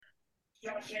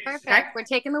Perfect. Okay. We're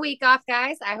taking the week off,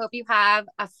 guys. I hope you have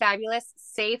a fabulous,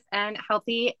 safe, and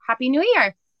healthy Happy New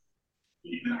Year.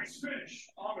 You're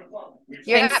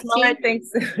Think up, smart. T.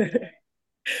 Thanks.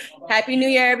 Happy New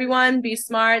Year, everyone. Be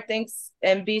smart. Thanks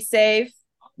and be safe.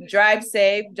 Drive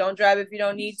safe. Don't drive if you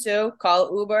don't need to.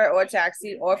 Call Uber or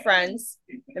taxi or friends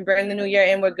and bring the new year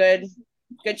in with good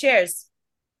cheers.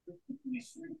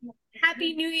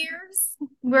 Happy New Year's.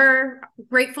 We're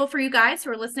grateful for you guys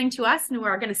who are listening to us and who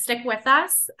are going to stick with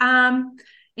us.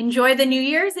 Enjoy the New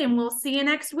Year's, and we'll see you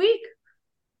next week.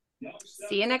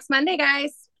 See you next Monday,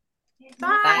 guys.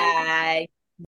 Bye. Bye.